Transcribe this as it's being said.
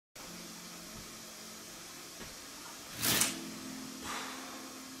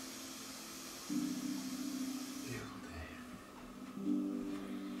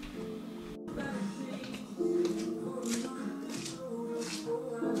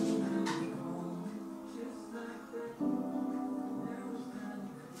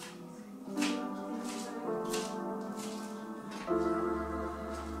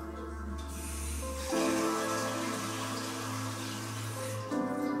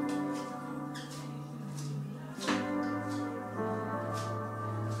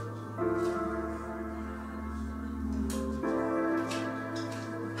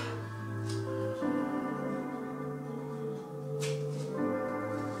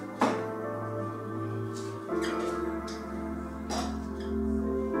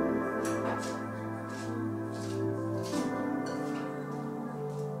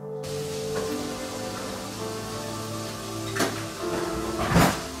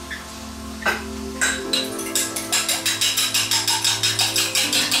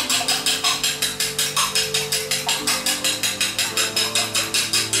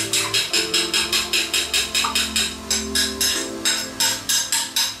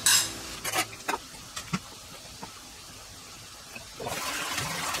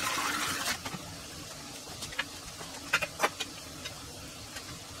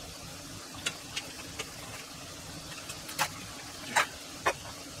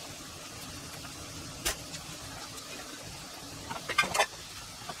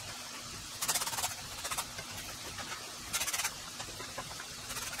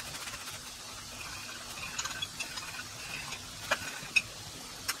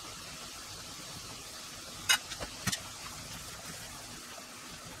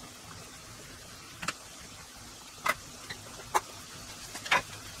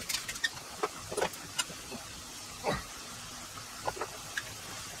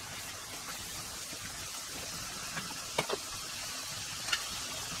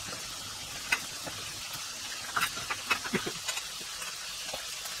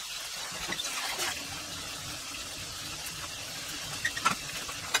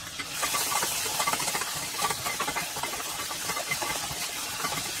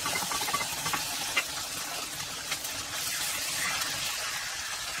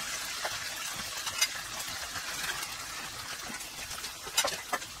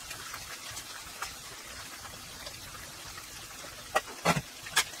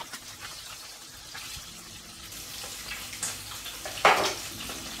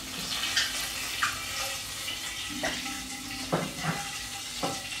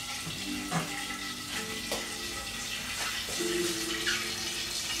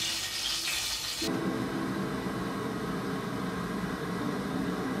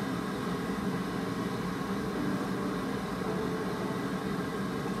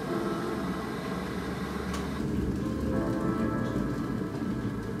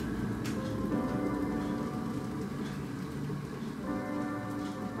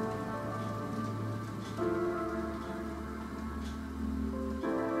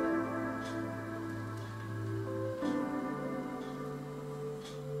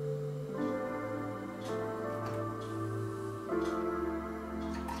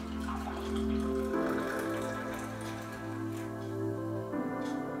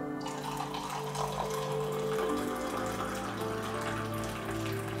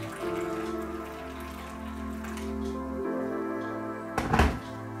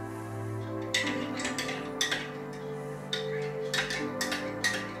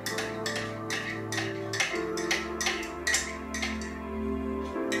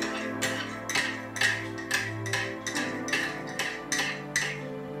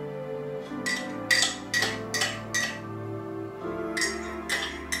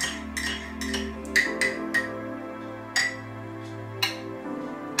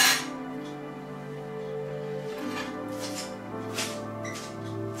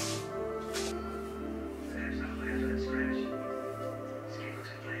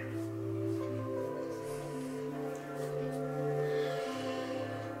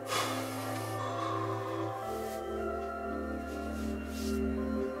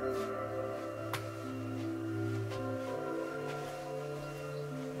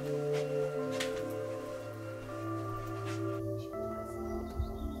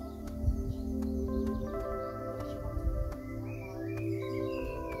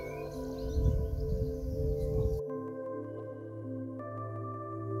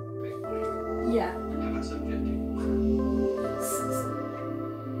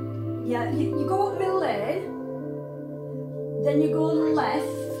Yeah, you go up Mill Lane, then you go left.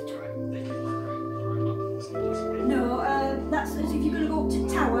 No, that's as if you're going to go up to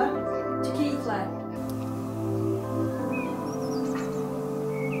Tower, to Keighley.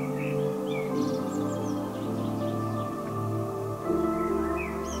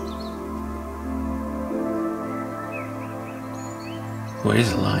 Oh,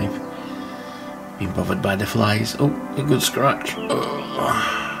 he's alive. Being bothered by the flies. Oh, a good scratch. Oh.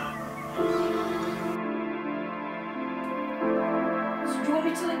 So do you want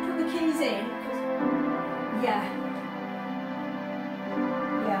me to put the keys in? Yeah.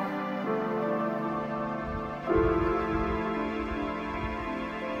 Yeah.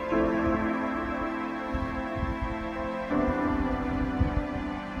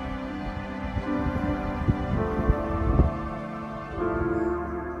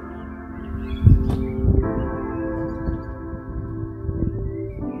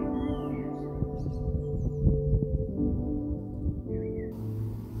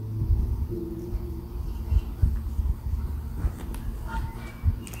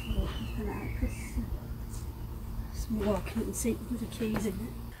 Walking and see with the keys in it.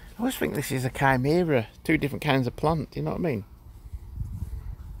 I always think this is a chimera. Two different kinds of plant. Do you know what I mean?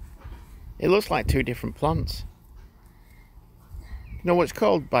 It looks like two different plants. You know what it's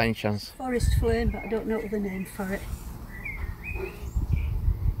called by any chance? Forest flame, but I don't know the name for it.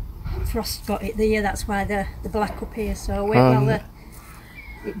 Frost got it there, that's why the black up here. So wait while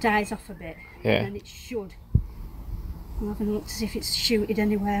it dies off a bit, yeah. And then it should. I'm having a look to see if it's shooted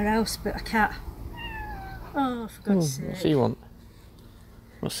anywhere else, but I can't. Oh, for God's sake. What's he want?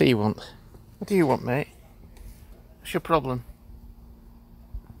 What's he want? What do you want, mate? What's your problem?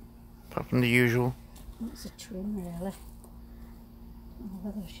 Apart from the usual. It's a trim, really. I don't know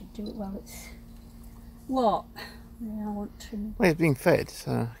whether I should do it while it's... What? Yeah, I want trim. Well, he's being fed,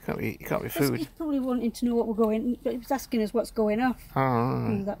 so it can't be food. He's probably wanting to know what we're going... But he was asking us what's going off. Oh, right.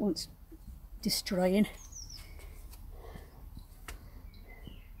 And that one's destroying.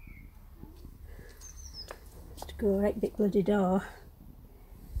 Go right big bloody door.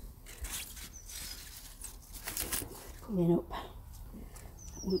 Pulling up.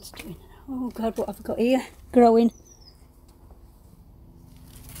 That one's doing. Oh God, what have I got here? Growing.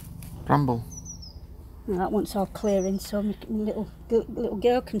 Bramble. And that one's all clearing, so my little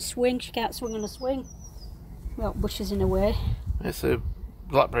girl can swing. She can't swing on a swing. Without bushes in the way. It's a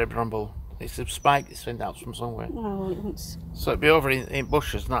blackberry bramble. It's a spike they sent out from somewhere. Oh, it wants. So it'd be over in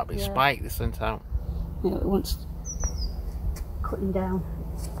bushes, and that'd be a spike they sent out. Yeah, it wants cutting down.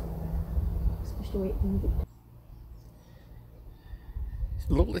 Especially wait. It's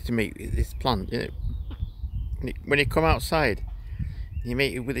lovely to meet this plant, you know. When you come outside, you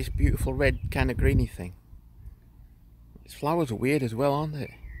meet it with this beautiful red kind of greeny thing. Its flowers are weird as well, aren't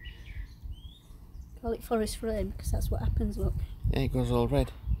they? Call it forest flame because that's what happens. Look. Yeah, it goes all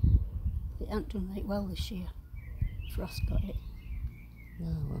red. It hasn't done like well this year. Frost got it.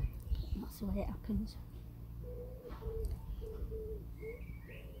 Oh, well. That's the way it happens.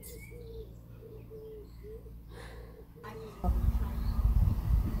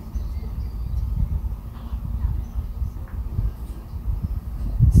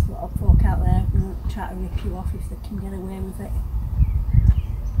 There's a lot of folk out there who will try to rip you off if they can get away with it.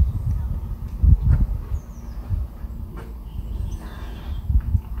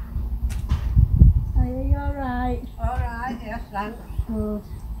 Are you alright? Alright, yes, thanks. Good.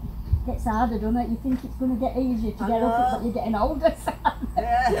 Gets harder, doesn't it? You think it's going to get easier to get up it, but you're getting older.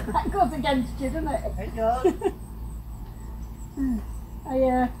 Yeah. That goes against you, doesn't it? It does.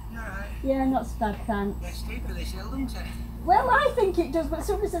 Alright. Alright. Yeah, not so bad, thanks. It's stupid, this hill, doesn't it? Well, I think it does, but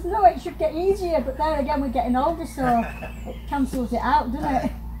somebody says, no, it should get easier, but there again, we're getting older, so it cancels it out, doesn't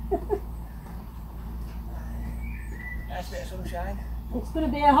it? Nice bit of sunshine. It's going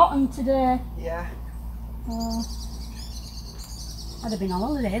to be a hot one today. Yeah. I'd have been on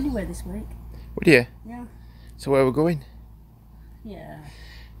holiday anyway this week. Would you? Yeah. So where we're going? Yeah.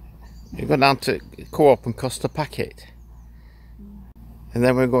 We're going down to Co-op and Costa Packet. And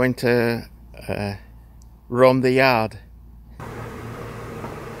then we're going to roam the yard.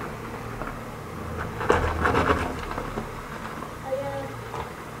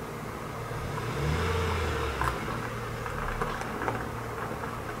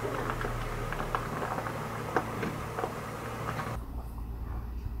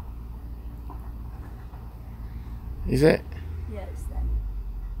 Is it? Yeah, it's them.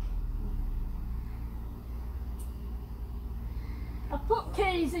 I put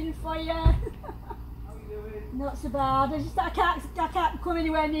keys in for you. How are you doing? Not so bad. I can't come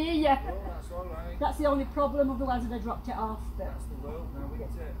anywhere near you. Oh, that's That's the only problem, otherwise I'd have dropped it off. But That's the world now,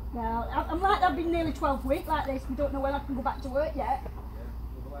 isn't it? well, I'm like, I've been nearly 12 weeks like this. We don't know when I can go back to work yet. Yeah,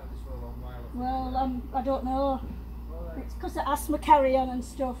 we'll be like this for a long while. Well, I don't know. Well, It's because of asthma carry-on and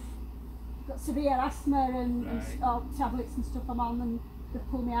stuff. I've got severe asthma and Right. tablets and stuff I'm on, and they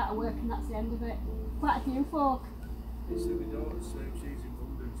pull me out of work, and that's the end of it. Quite a few folk. it's my daughter's she's in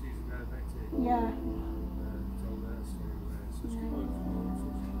London, she's a diabetic. Yeah. Told her so she works from home, so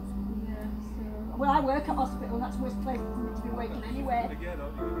she Yeah. So, well, I work at hospital, and that's the worst place for me to be working anyway. Again, are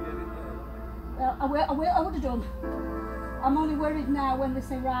you going to get in there? I would have done. I'm only worried now when they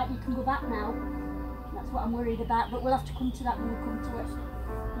say, right, you can go back now. That's what I'm worried about, but we'll have to come to that when we come to it.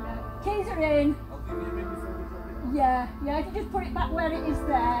 Yeah. Keys are in. I'll give you a ring before we drop it off. Yeah, if you just put it back where it is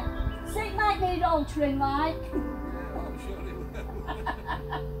there. Seat might need altering, like. Yeah, I'm sure it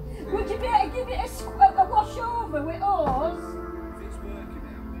will. Would you be able to give it a wash over with oars? If it's working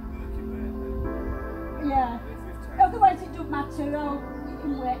now, it's working well. Yeah. If with time, Otherwise it don't matter, you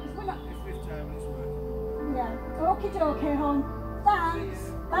can wait. We're not, if with time it's working. yeah. Okie dokie, hon. Thanks.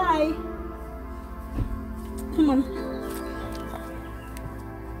 Bye. Come on.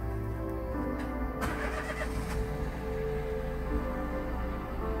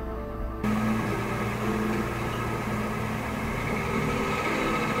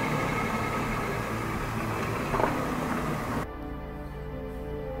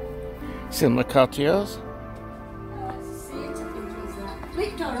 Similar car to yours? Oh, it's a seat, I think it's that.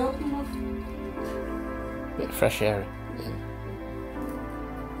 Leave door open, love. Bit of fresh air in.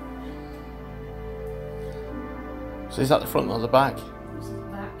 So is that the front or the back? This is the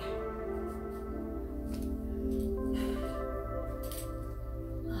back.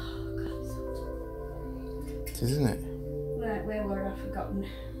 Oh, God, It is, isn't it? right, where were I? Forgotten.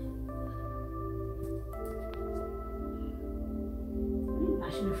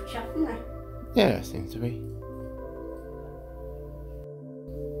 Nice enough chap, isn't it? Yeah, it seems to be.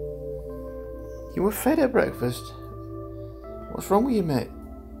 You were fed at breakfast. What's wrong with you, mate?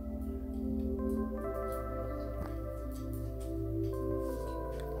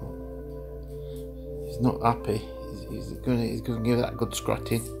 He's not happy. He's gonna give that a good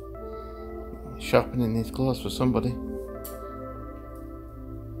scratching. Sharpening his claws for somebody.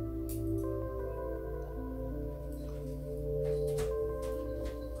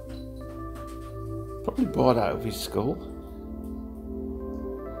 Probably bored out of his school.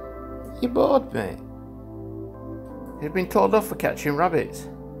 You're bored, mate. You've been told off for catching rabbits.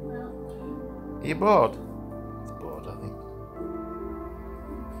 Well, Are you bored? He's bored, I think.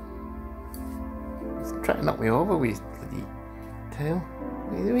 He's trying to knock me over with his bloody tail.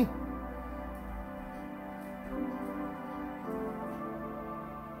 What are you doing?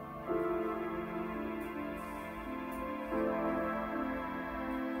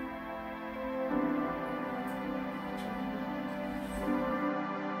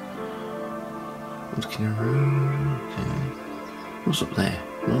 Looking around. Okay. What's up there?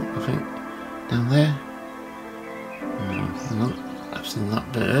 Well, I think down there. Oh, hang on. I've seen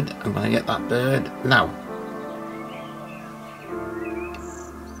that bird. I'm gonna get that bird now.